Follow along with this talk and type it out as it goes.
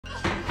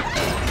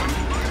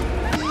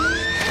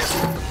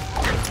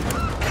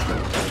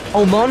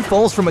Oman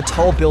falls from a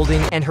tall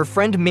building and her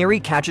friend Mary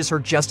catches her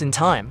just in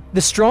time. The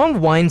strong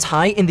winds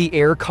high in the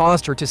air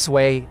caused her to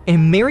sway,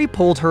 and Mary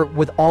pulled her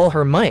with all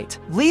her might.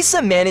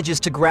 Lisa manages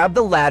to grab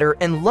the ladder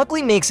and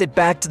luckily makes it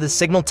back to the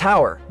signal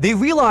tower. They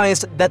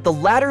realized that the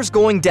ladders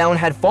going down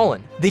had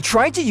fallen. They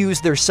tried to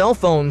use their cell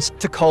phones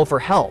to call for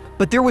help,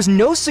 but there was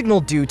no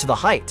signal due to the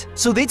height.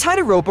 So they tied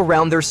a rope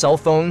around their cell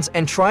phones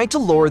and tried to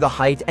lower the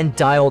height and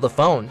dial the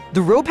phone.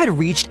 The rope had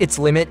reached its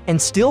limit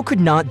and still could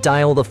not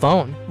dial the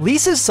phone.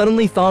 Lisa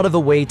suddenly thought of a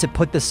way to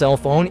put the cell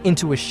phone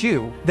into a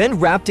shoe, then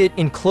wrapped it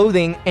in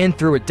clothing and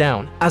threw it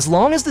down. As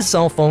long as the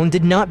cell phone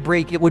did not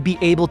break, it would be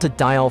able to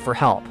dial for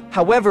help.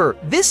 However,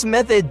 this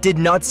method did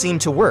not seem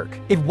to work.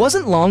 It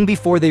wasn't long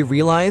before they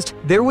realized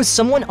there was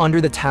someone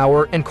under the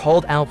tower and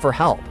called out for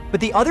help. But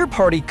the other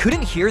party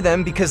couldn't hear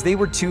them because they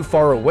were too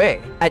far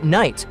away. At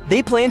night,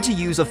 they planned to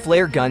use a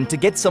flare gun to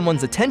get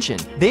someone's attention.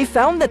 They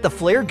found that the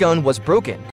flare gun was broken.